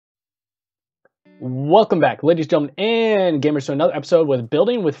Welcome back, ladies, gentlemen, and gamers, to another episode with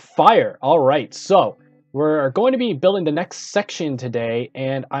Building with Fire. All right, so we're going to be building the next section today,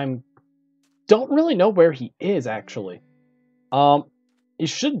 and don't really know where he is actually. He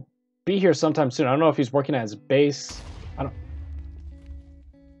should be here sometime soon. I don't know if he's working at his base. I don't.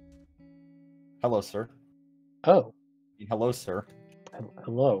 Hello, sir. Oh. Hello, sir.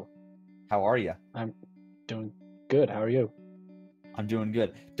 Hello. How are you? I'm doing good. How are you? I'm doing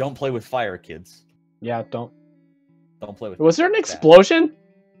good. Don't play with fire, kids. Yeah, don't play with. Was there an explosion?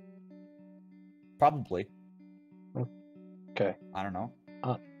 Probably. Okay. I don't know.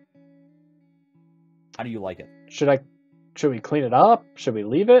 How do you like it? Should we clean it up? Should we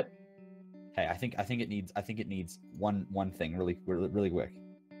leave it? Hey, I think it needs one thing really quick.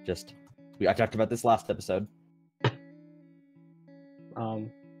 I talked about this last episode. It's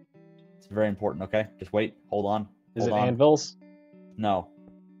very important, okay? Just wait. Hold on. Is it anvils? No.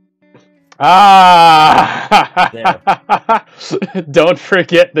 Ah! Don't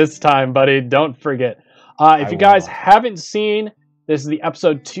forget this time, buddy. Don't forget. If you guys haven't seen, this is the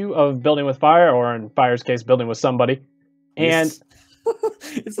episode 2 of Building with Fire, or in Fire's case, Building with Somebody. And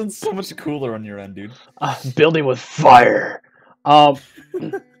it sounds so much cooler on your end, dude. Building with Fire.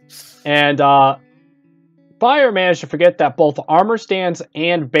 And Fire managed to forget that both armor stands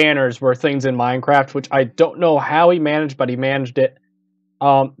and banners were things in Minecraft, which I don't know how he managed, but he managed it.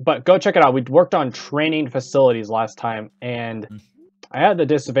 But go check it out. We worked on training facilities last time, and I had the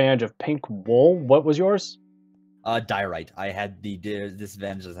disadvantage of pink wool. What was yours? Diorite. I had the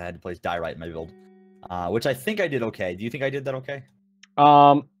disadvantage that I had to place diorite in my build, which I think I did okay. Do you think I did that okay?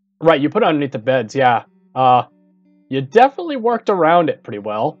 Right. You put it underneath the beds. Yeah. You definitely worked around it pretty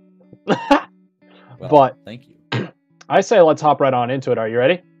well. Well, but thank you. I say let's hop right on into it. Are you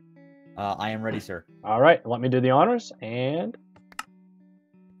ready? I am ready, sir. All right. Let me do the honors and.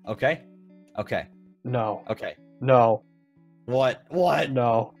 Okay. Okay. No. Okay. No. What?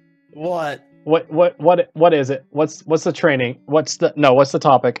 No. What? What is it? What's the training? What's the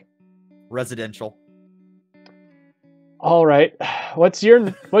topic? Residential. All right. What's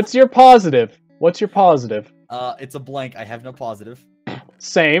your positive? What's your positive? It's a blank. I have no positive.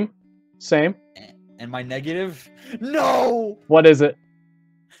 Same. And my negative? No! What is it?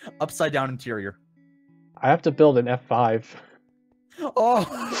 Upside down interior. I have to build an F5.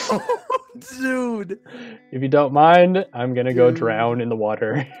 Oh, dude. If you don't mind, I'm gonna go drown in the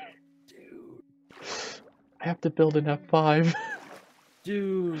water. Dude. I have to build an F5.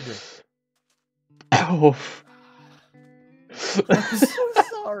 Dude. Oh. I'm so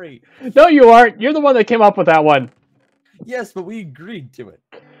sorry. No, you aren't. You're the one that came up with that one. Yes, but we agreed to it.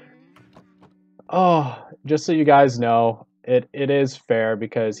 Oh, just so you guys know, it is fair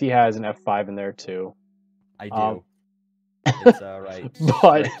because he has an F5 in there too. I do. It's right. But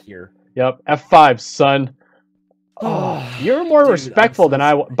right here. Yep, F5, son. Oh, you're more respectful than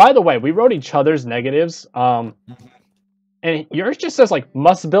I. By the way, we wrote each other's negatives. And yours just says like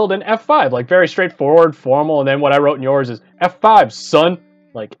must build an F5, like very straightforward, formal. And then what I wrote in yours is F5, son.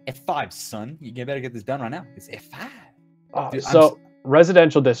 Like F5, son. You better get this done right now. It's F5. Oh, dude, so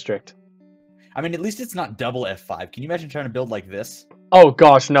residential district. I mean, at least it's not double F5. Can you imagine trying to build like this? Oh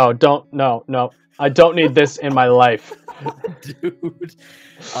gosh, no! No! I don't need this in my life, dude.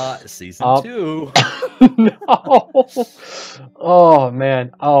 Season 2. No. Oh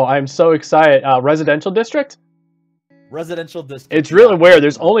man. Oh, I'm so excited. Residential district. Residential district. It's really weird.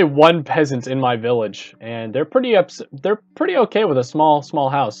 There's only one peasant in my village, and they're pretty okay with a small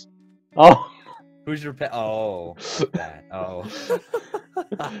house. Oh. Who's your pet? Oh, that. Oh.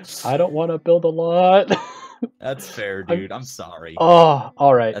 I don't want to build a lot. That's fair, dude. I'm sorry. Oh,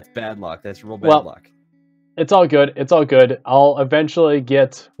 all right. That's bad luck. That's real bad luck. It's all good. It's all good. I'll eventually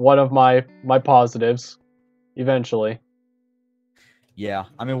get one of my positives. Eventually. Yeah.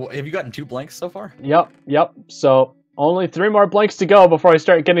 I mean, have you gotten 2 blanks so far? Yep. So only 3 more blanks to go before I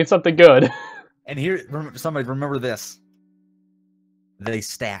start getting something good. And here, somebody remember this. They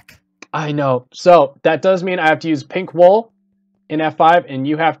stack. I know. So that does mean I have to use pink wool in F5, and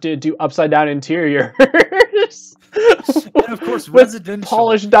you have to do upside down interiors. And of course, residential.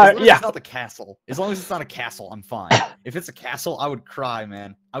 Polished it's not the castle. As long as it's not a castle, I'm fine. If it's a castle, I would cry,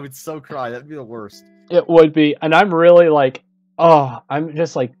 man. I would so cry. That'd be the worst. It would be. And I'm really like, I'm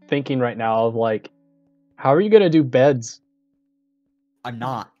just like thinking right now of like, how are you going to do beds? I'm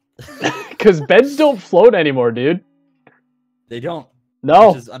not. Because beds don't float anymore, dude. They don't. No.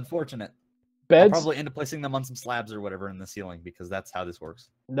 Which is unfortunate. Beds? I'll probably end up placing them on some slabs or whatever in the ceiling because that's how this works.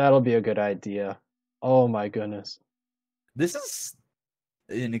 That'll be a good idea. Oh my goodness. This is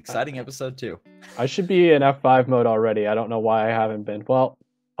an exciting episode too. I should be in F5 mode already. I don't know why I haven't been. Well,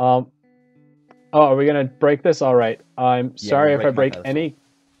 Oh, are we gonna break this? All right. I'm Yeah, we're sorry if I breaking my break pedestal. any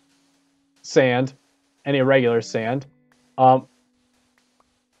sand, any regular sand. Um,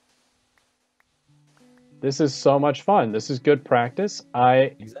 this is so much fun. This is good practice.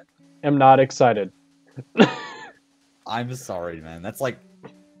 I Exactly. am not excited. I'm sorry, man. That's like,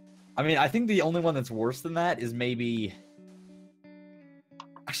 I mean, I think the only one that's worse than that is maybe.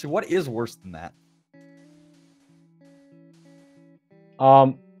 Actually, what is worse than that?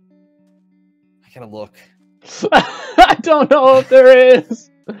 Um, I gotta look. I don't know if there is.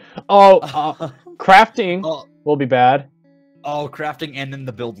 Oh, crafting Oh, will be bad. oh, crafting and then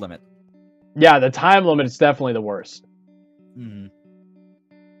the build limit. Yeah, the time limit is definitely the worst. Hmm.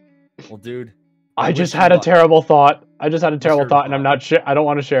 Well, dude, I just wish you had a luck. terrible thought. I just had a What's terrible your thought, and I'm thought? not. I don't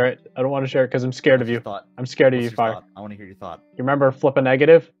want to share it. I don't want to share it because I'm scared of What's your you. thought? I'm scared of What's you, your Fire. thought? I want to hear your thought. You remember flip a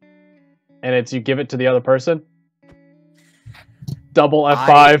negative, and it's you give it to the other person. Double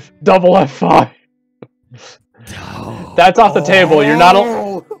F5. Double F5. That's off the table. You're not.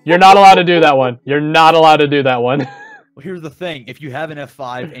 You're not allowed to do that one. You're not allowed to do that one. Well, here's the thing: if you have an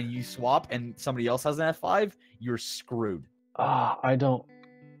F5 and you swap, and somebody else has an F5, you're screwed. I don't.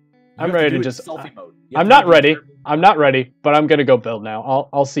 You I'm have to ready to do it just. selfie mode. You have I'm to not make the ready. entire move. I'm not ready, but I'm gonna go build now.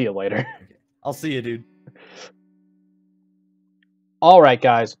 I'll see you later. Okay. I'll see you, dude. All right,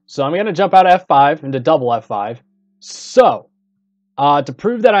 guys. So I'm gonna jump out of F5 into double F5. So, to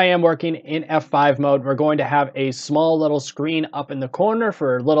prove that I am working in F5 mode, we're going to have a small little screen up in the corner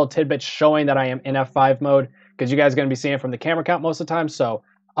for little tidbits showing that I am in F5 mode, because you guys are going to be seeing it from the camera count most of the time. So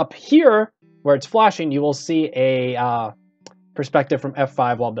up here, where it's flashing, you will see a perspective from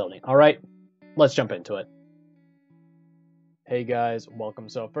F5 while building. All right, let's jump into it. Hey guys, welcome.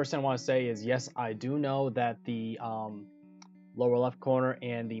 So first thing I want to say is, yes, I do know that the lower left corner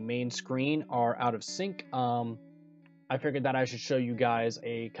and the main screen are out of sync. I figured that I should show you guys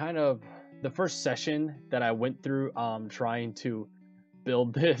a kind of the first session that I went through trying to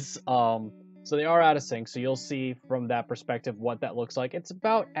build this. So they are out of sync, so you'll see from that perspective what that looks like. It's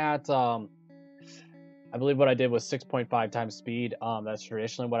about at I believe what I did was 6.5 times speed. That's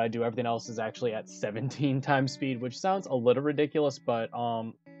traditionally what I do. Everything else is actually at 17 times speed, which sounds a little ridiculous, but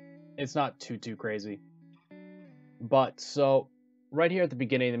it's not too crazy. But so right here at the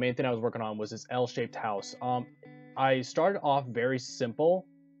beginning, the main thing I was working on was this L-shaped house. I started off very simple,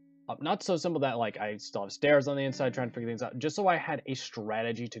 not so simple that like I still have stairs on the inside trying to figure things out, just so I had a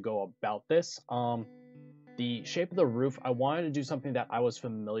strategy to go about this. The shape of the roof, I wanted to do something that I was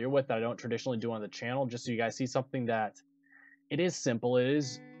familiar with that I don't traditionally do on the channel, just so you guys see something that it is simple, it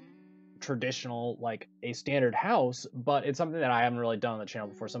is traditional, like a standard house, but it's something that I haven't really done on the channel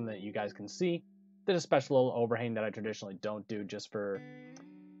before, something that you guys can see. Did a special little overhang that I traditionally don't do just for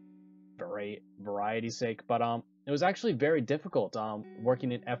variety's sake, but it was actually very difficult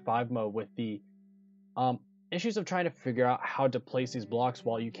working in F5 mode with the issues of trying to figure out how to place these blocks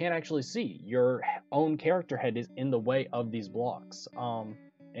while you can't actually see. Your own character head is in the way of these blocks,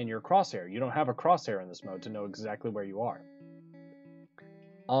 and your crosshair. You don't have a crosshair in this mode to know exactly where you are.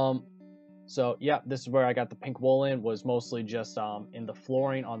 So yeah, this is where I got the pink wool in, was mostly just in the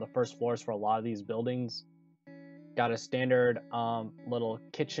flooring on the first floors for a lot of these buildings. Got a standard little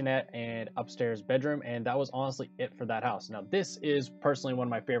kitchenette and upstairs bedroom, and that was honestly it for that house. Now this is personally one of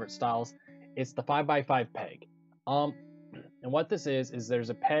my favorite styles. It's the 5x5 peg. And what this is there's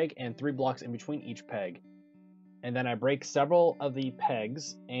a peg and 3 blocks in between each peg. And then I break several of the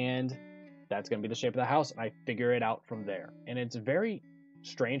pegs, and that's going to be the shape of the house, and I figure it out from there. And it's very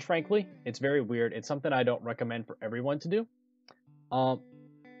strange, frankly. It's very weird. It's something I don't recommend for everyone to do.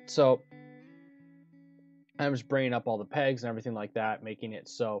 So I'm just bringing up all the pegs and everything like that, making it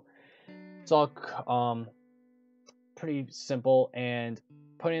so it's all pretty simple, and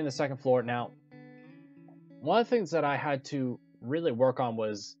putting in the second floor. Now, one of the things that I had to really work on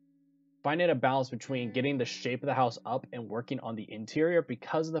was finding a balance between getting the shape of the house up and working on the interior,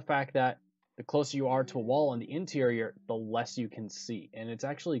 because of the fact that the closer you are to a wall on the interior, the less you can see, and it's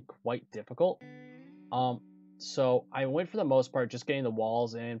actually quite difficult. So I went for the most part just getting the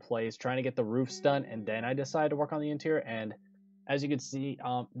walls in place, trying to get the roofs done, and then I decided to work on the interior. And as you can see,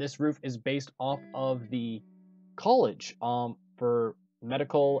 this roof is based off of the college for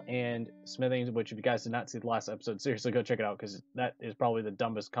medical and smithing, which if you guys did not see the last episode, seriously go check it out, because that is probably the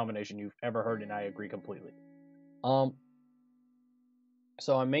dumbest combination you've ever heard, and I agree completely.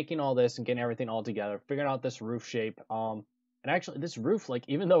 So I'm making all this and getting everything all together, figuring out this roof shape. And actually this roof, like,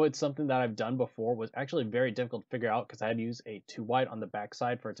 even though it's something that I've done before, was actually very difficult to figure out because I had to use a 2 wide on the back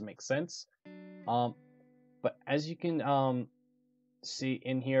side for it to make sense. But as you can see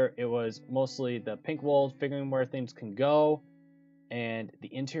in here, it was mostly the pink wool, figuring where things can go, and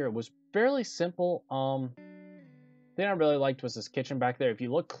the interior was fairly simple. Thing I really liked was this kitchen back there. If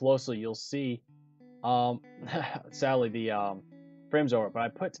you look closely, you'll see. Sadly, the frame's over, but I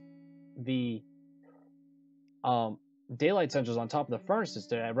put the daylight sensors on top of the furnaces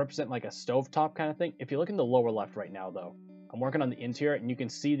to represent like a stovetop kind of thing. If you look in the lower left right now, though, I'm working on the interior, and you can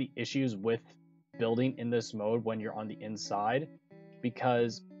see the issues with building in this mode when you're on the inside,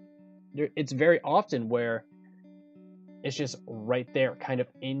 because it's very often where it's just right there, kind of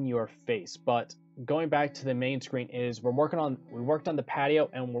in your face. But going back to the main screen is we worked on the patio,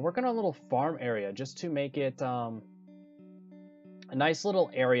 and we're working on a little farm area just to make it a nice little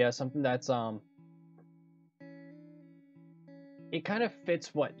area, something that's it kind of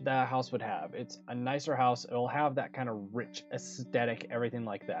fits what the house would have. It's a nicer house. It'll have that kind of rich aesthetic, everything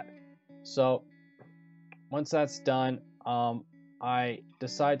like that. So once that's done, I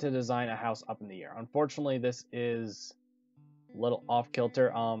decided to design a house up in the air. Unfortunately, this is a little off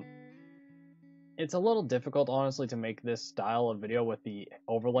kilter. It's a little difficult, honestly, to make this style of video with the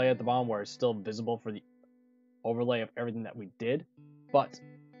overlay at the bottom where it's still visible for the overlay of everything that we did. But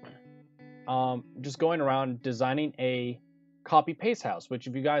just going around designing a copy paste house, which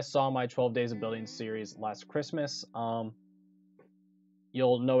if you guys saw my 12 days of building series last Christmas,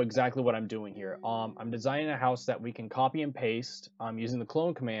 you'll know exactly what I'm doing here. I'm designing a house that we can copy and paste using the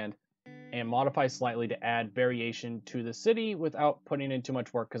clone command and modify slightly to add variation to the city without putting in too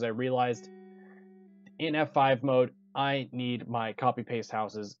much work, because I realized in F5 mode I need my copy paste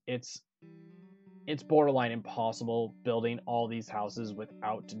houses. It's borderline impossible building all these houses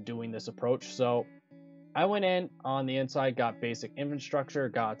without doing this approach. So I went in on the inside, got basic infrastructure,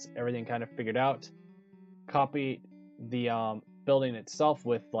 got everything kind of figured out, copied the building itself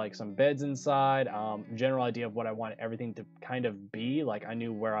with like some beds inside, general idea of what I wanted everything to kind of be. Like I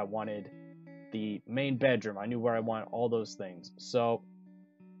knew where I wanted the main bedroom, I knew where I wanted all those things. So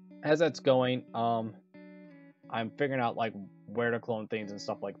as that's going, I'm figuring out like where to clone things and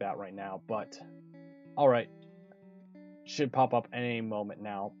stuff like that right now. But all right, should pop up any moment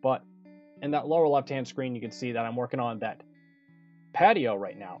now. But in that lower left hand screen, you can see that I'm working on that patio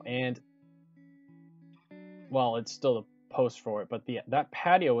right now, and well, it's still the post for it, but that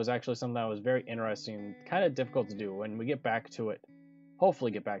patio was actually something that was very interesting, kind of difficult to do. When we get back to it,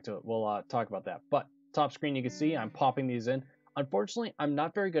 hopefully get back to it, we'll talk about that. But top screen, you can see I'm popping these in. Unfortunately, I'm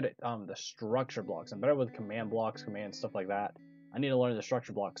not very good at the structure blocks. I'm better with command blocks, commands, stuff like that. I need to learn the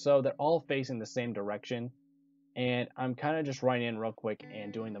structure blocks. So they're all facing the same direction, and I'm kind of just running in real quick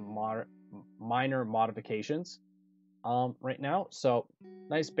and doing the minor modifications right now. So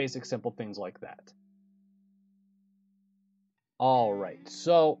nice, basic, simple things like that. All right,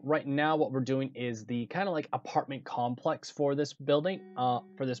 so right now what we're doing is the kind of like apartment complex for this building,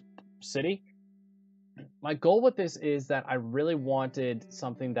 for this city. My goal with this is that I really wanted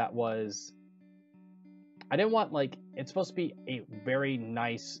something that was, I didn't want like, it's supposed to be a very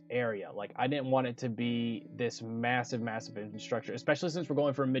nice area. Like I didn't want it to be this massive infrastructure, especially since we're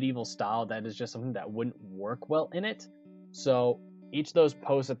going for a medieval style. That is just something that wouldn't work well in it. So each of those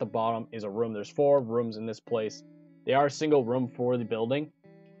posts at the bottom is a room. There's 4 rooms in this place. They are a single room for the building.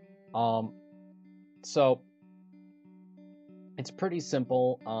 So it's pretty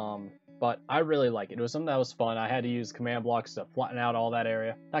simple, but I really like it. It was something that was fun. I had to use command blocks to flatten out all that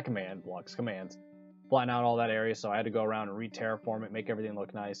area. Not command blocks, commands. Flatten out all that area, so I had to go around and re-terraform it, make everything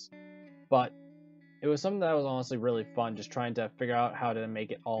look nice. But it was something that was honestly really fun, just trying to figure out how to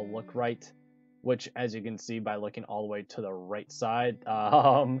make it all look right, which, as you can see by looking all the way to the right side,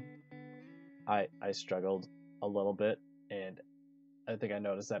 I struggled a little bit, and I think I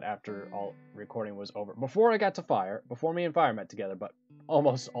noticed that after all recording was over. Before I got to Fire, before me and Fire met together, but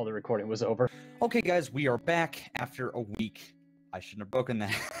almost all the recording was over. Okay, guys, we are back after a week. I shouldn't have broken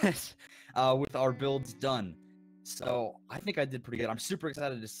that. With our builds done. So I think I did pretty good. I'm super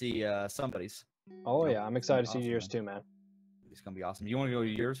excited to see somebody's. Oh yeah, I'm excited to see yours too, man. It's gonna be awesome. You want to go to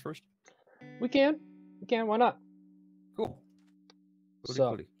yours first? We can. Why not? Cool.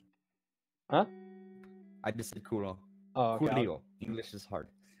 So, huh? I just said cool. Oh, okay. Coolio. English is hard.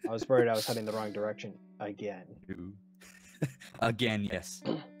 I was worried I was heading the wrong direction again. Again, yes.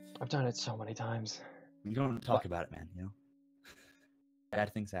 I've done it so many times. You don't talk about it, man. You know,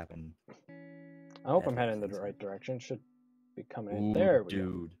 bad things happen. I hope I'm heading in the right direction. Should be coming in. There we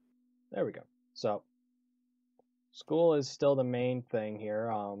go. There we go. So, school is still the main thing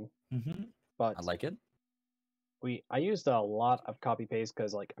here. But I like it. I used a lot of copy paste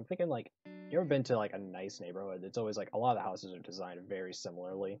because like I'm thinking like, you ever been to like a nice neighborhood? It's always like a lot of the houses are designed very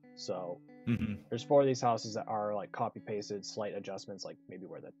similarly. So there's 4 of these houses that are like copy pasted, slight adjustments, like maybe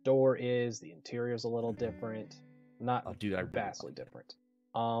where the door is, the interior is a little different, not Oh, dude, I really vastly like it. different.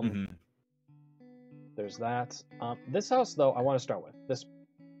 Mhm. There's that. This house, though, I want to start with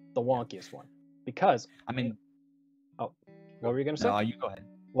the wonkiest one, because I mean, oh, what were you gonna say? no, you go ahead.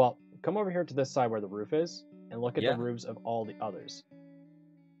 Well, come over here to this side where the roof is, and look at the Yeah. roofs of all the others.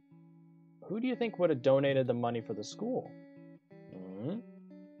 Who do you think would have donated the money for the school?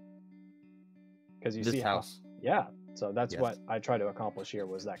 Because you This see how, house. yeah. So that's Yes. what I try to accomplish here,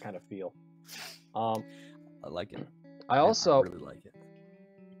 was that kind of feel. Um, I like it. I Man, also, I really like it.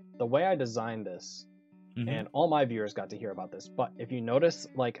 the way I designed this, Mhm. and all my viewers got to hear about this, but if you notice,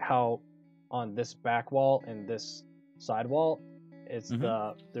 like how on this back wall and this side wall, it's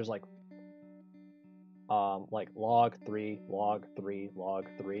there's like log 3, log 3, log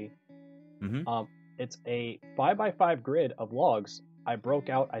 3. Mhm. It's a 5x5 grid of logs. I broke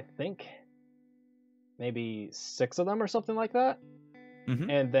out, I think, maybe 6 of them or something like that, Mhm.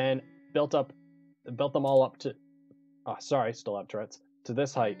 and then built them all up to, sorry, still have Tourette's, to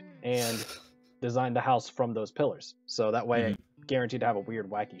this height, and designed the house from those pillars. So that way, guaranteed to have a weird,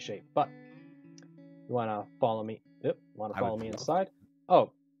 wacky shape. But you want to follow me? Yep. Want to I would follow me love inside?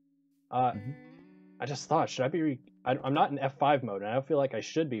 Oh, Mhm. I just thought, should I be? I'm not in F5 mode, and I don't feel like I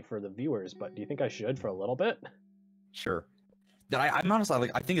should be for the viewers. But do you think I should for a little bit? Sure. I'm honestly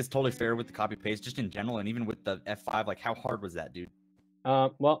like, I think it's totally fair with the copy paste, just in general, and even with the F5. Like, how hard was that, dude?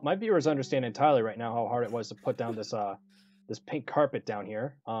 Well, my viewers understand entirely right now how hard it was to put down this pink carpet down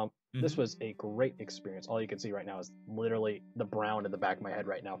here. This was a great experience. All you can see right now is literally the brown in the back of my head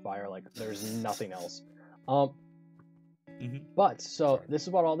right now, Fire. Like, there's nothing else. But so this is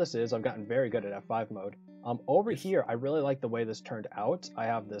what all this is. I've gotten very good at F5 mode. Over here, I really like the way this turned out. I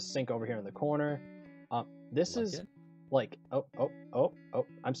have this sink over here in the corner. This Like is it? like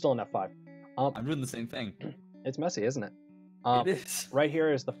I'm still in F5. I'm doing the same thing. It's messy, isn't it? It is. Right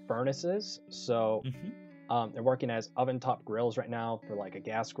here is the furnaces. So they're working as oven top grills right now for like a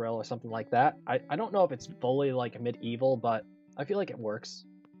gas grill or something like that. I don't know if it's fully like medieval, but I feel like it works.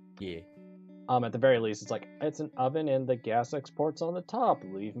 Yeah. At the very least, it's like, it's an oven and the gas export's on the top.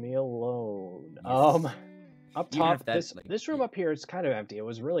 Leave me alone. Yes. Up Even top, if that, like, this room up here is kind of empty. It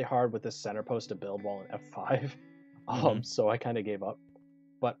was really hard with this center post to build while in F5. So I kind of gave up.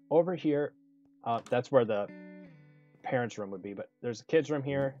 But over here, that's where the parents' room would be. But there's a kids' room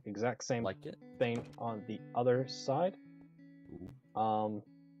here, exact same like it. thing on the other side.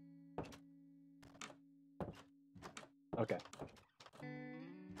 Okay.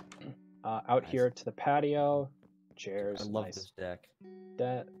 Out here to the patio, chairs. I love this deck.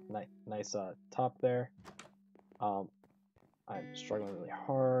 Nice top there. I'm struggling really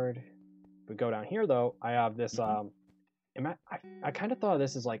hard. If we go down here though, I have this. I kind of thought of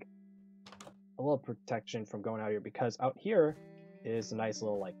this as like a little protection from going out here, because out here is a nice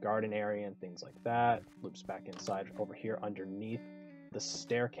little like garden area and things like that. Loops back inside over here underneath the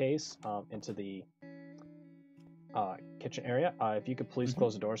staircase into the kitchen area. If you could please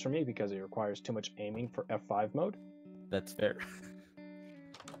close the doors for me, because it requires too much aiming for F5 mode. That's fair.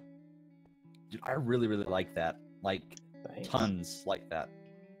 Dude, I really, really like that. Like, Thanks. tons like that.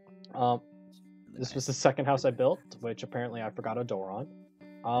 This was the second house I built, which apparently I forgot a door on.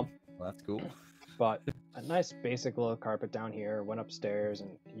 Well, that's cool. But a nice basic little carpet down here. Went upstairs,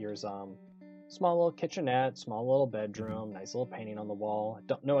 and here's small little kitchenette, small little bedroom, nice little painting on the wall.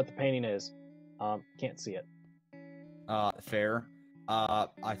 Don't know what the painting is. Can't see it. Fair.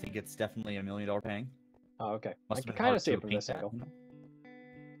 I think it's definitely $1 million painting. Oh, okay. Must I have can been kind hard of see to it from paint this that, angle. you know?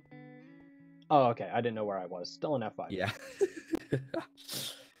 Oh, okay. I didn't know where I was. Still in F5. Yeah.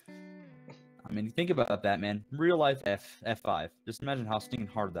 I mean, think about that, man. Real life F5. Just imagine how stinking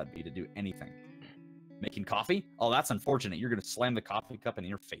hard that'd be to do anything. Making coffee? Oh, that's unfortunate. You're gonna slam the coffee cup in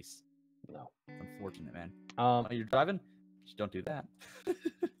your face. No. It's unfortunate, man. Oh, you're driving? Just don't do that.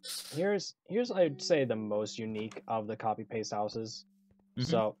 Here's I'd say the most unique of the copy paste houses.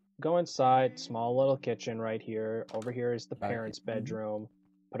 So go inside, small little kitchen right here. Over here is the parents' bedroom.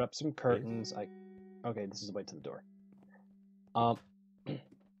 Put up some curtains. Okay, this is the way to the door.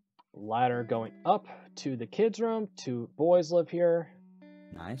 Ladder going up to the kids' room. 2 boys live here.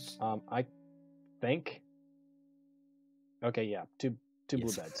 Nice. I think. Okay, yeah, two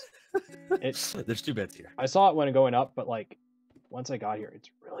blue beds. There's 2 beds here. I saw it when going up, but like once I got here, it's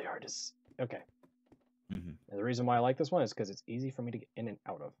really hard to see. Okay. And the reason why I like this one is because it's easy for me to get in and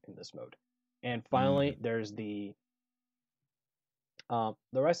out of in this mode. And finally, there's the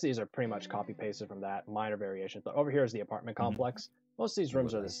rest of these are pretty much copy pasted from that, minor variations. But over here is the apartment complex. Most of these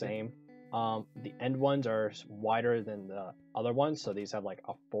rooms are the same. The end ones are wider than the other ones, so these have like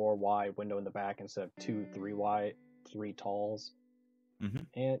a 4 wide window in the back instead of 2 3 wide, 3 talls.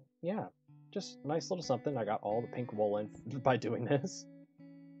 And yeah, just a nice little something. I got all the pink wool in by doing this.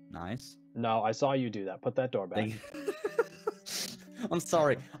 Nice. No, I saw you do that. Put that door back. I'm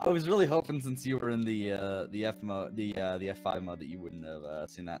sorry. I was really hoping since you were in the F mode, the F5 mode, that you wouldn't have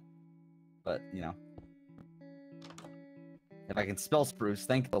seen that. But you know, if I can spell spruce,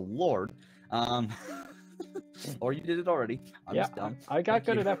 thank the Lord. Or you did it already. I'm just dumb. I got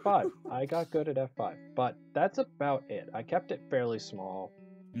good at F5. I got good at F5, but that's about it. I kept it fairly small,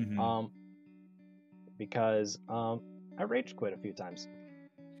 because I rage quit a few times.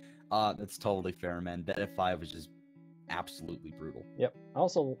 That's totally fair, man. That F5 was just absolutely brutal. Yep. I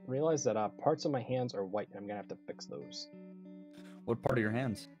also realized that parts of my hands are white, and I'm gonna have to fix those. What part of your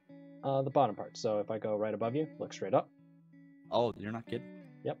hands? The bottom part. So if I go right above you, look straight up. Oh, you're not kidding?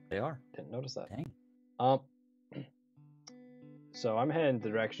 Yep. They are. Didn't notice that. Dang. So I'm heading the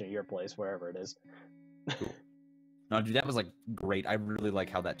direction of your place, wherever it is. Cool. No, dude, that was like great. I really like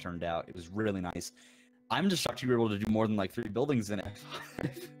how that turned out. It was really nice. I'm just shocked you were able to do more than like 3 buildings in it.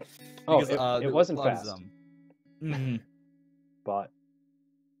 Because, it wasn't fast. Mm-hmm. But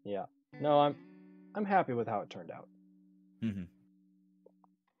yeah, no, I'm happy with how it turned out. Mm-hmm.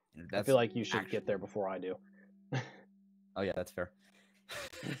 I feel like you should get there before I do. Oh yeah, that's fair.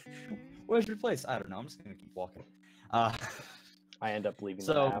 Where's your place? I don't know. I'm just gonna keep walking. I end up leaving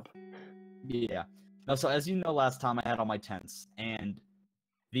the map. Yeah. No, so as you know, last time I had all my tents, and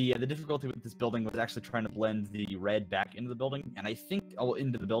the difficulty with this building was actually trying to blend the red back into the building, and I think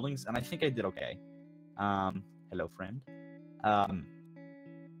into the buildings, and I think I did okay. Hello, friend.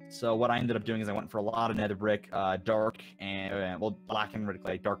 So what I ended up doing is I went for a lot of nether brick, dark and well, black and red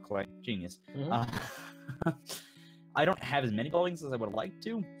clay, dark clay, genius. I don't have as many buildings as I would have liked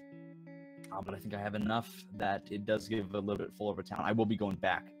to, but I think I have enough that it does give a little bit full of a town. I will be going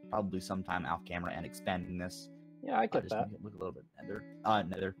back probably sometime off camera and expanding this. Yeah, I get that. Look a little bit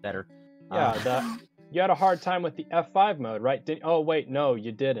nether better. Yeah, you had a hard time with the F5 mode, right? Oh wait, no,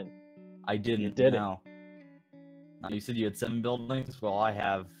 you didn't. I didn't. You didn't. No. You said you had 7 buildings. Well, I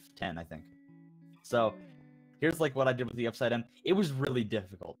have 10, I think. So here's like what I did with the upside down. It was really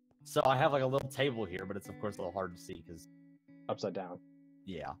difficult. So I have like a little table here, but it's of course a little hard to see because upside down.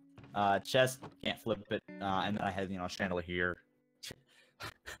 Yeah. Chest, can't flip it. And then I had, a chandelier here.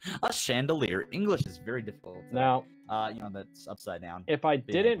 A chandelier. English is very difficult. Now, that's upside down. If I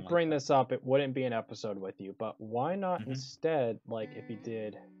didn't bring this up, it wouldn't be an episode with you. But why not instead, like if you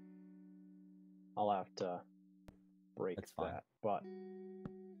did, I'll have to break that. But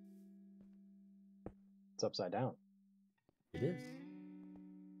it's upside down. It is.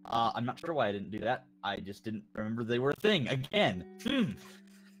 I'm not sure why I didn't do that. I just didn't remember they were a thing again.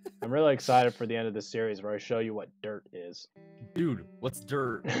 I'm really excited for the end of this series where I show you what dirt is. Dude, what's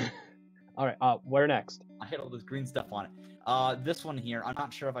dirt? All right, where next? I had all this green stuff on it. This one here, I'm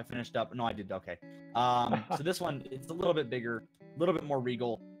not sure if I finished up. No, I did. Okay. So this one, it's a little bit bigger, a little bit more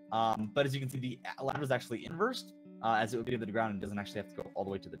regal. But as you can see, the ladder is actually inversed, as it would be to the ground and doesn't actually have to go all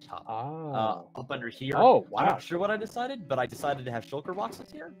the way to the top. Up under here. Oh, wow. I'm not sure what I decided, but I decided to have shulker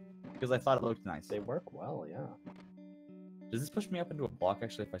boxes here because I thought it looked nice. They work well, yeah. Does this push me up into a block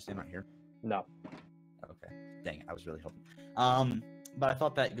actually if I stand right here? No. Okay. Dang it, I was really hoping. But I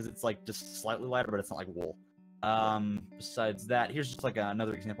thought that because it's like just slightly lighter, but it's not like wool. Besides that, here's just like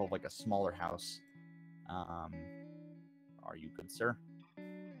another example of like a smaller house. Are you good, sir?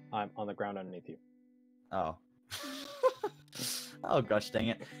 I'm on the ground underneath you. Oh. Oh gosh, dang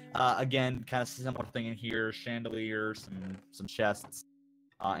it. Again, kind of similar thing in here: chandelier, some chests,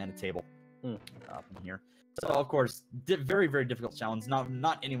 and a table up in here. So of course, very very difficult challenge.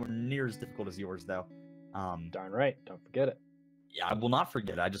 Not anywhere near as difficult as yours though. Darn right, don't forget it. Yeah, I will not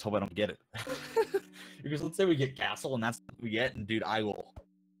forget it. I just hope I don't get it. Because let's say we get castle and that's what we get, and dude, I will.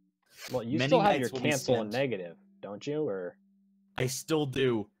 Well, you still have your cancel and negative, don't you? Or I still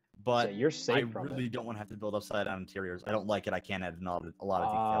do, but so you're safe I really don't want to have to build upside down interiors. I don't like it. I can't add a lot of detail.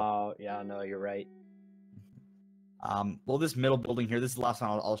 Oh, yeah, no, you're right. Well, this middle building here, this is the last one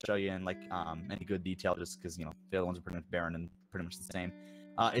I'll show you in like any good detail, just because the other ones are pretty much barren and pretty much the same.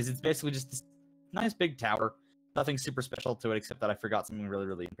 It's basically just this nice big tower. Nothing super special to it, except that I forgot something really,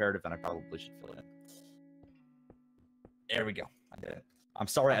 really imperative, and I probably should fill it in. There we go. I did it. I'm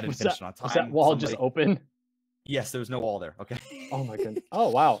sorry I didn't finish it on time. Was that wall just open? Yes, there was no wall there. Okay. Oh my goodness. Oh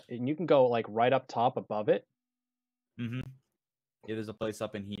wow. And you can go like right up top above it. Yeah, there's a place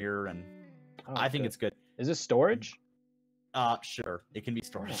up in here, and I think it's good. Is this storage? Sure. It can be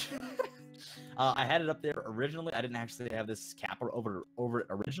storage. I had it up there originally. I didn't actually have this cap over it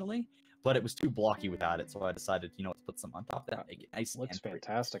originally, but it was too blocky without it, so I decided, to put some on top of that, make it nice. Looks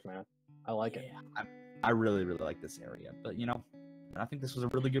fantastic, man. I like it. I really, really like this area, but And I think this was a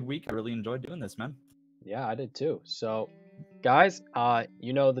really good week. I really enjoyed doing this, man. Yeah, I did too. So, guys,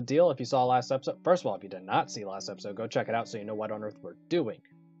 you know the deal. If you saw last episode, first of all, if you did not see last episode, go check it out so you know what on earth we're doing.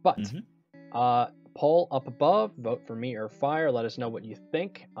 But poll up above, vote for me or Fire. Let us know what you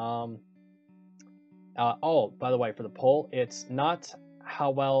think. Oh, by the way, for the poll, it's not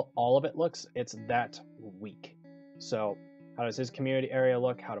how well all of it looks, it's that week. So, how does his community area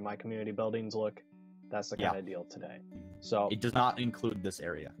look? How do my community buildings look? That's the kind of deal today. So it does not include this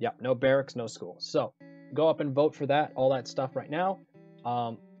area. Yeah, no barracks, no school. So go up and vote for that, all that stuff right now.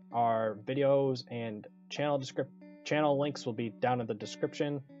 Our videos and channel links will be down in the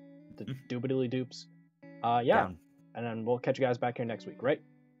description. The doobly doops. Yeah. Down. And then we'll catch you guys back here next week, right?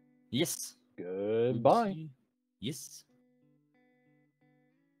 Yes. Goodbye. Yes.